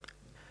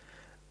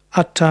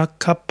Atta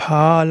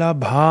Kapala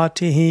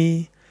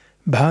Bhatihi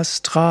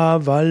Bhastra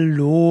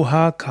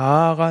Valloha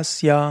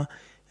Karasya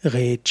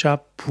Recha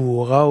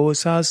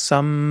Purausa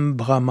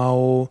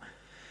Sambramau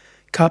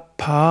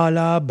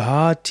Kapala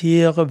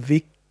Bhatir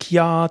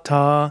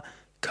Vikyata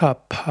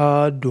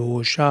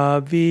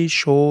Kapadosha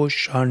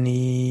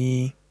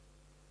Vishoshani.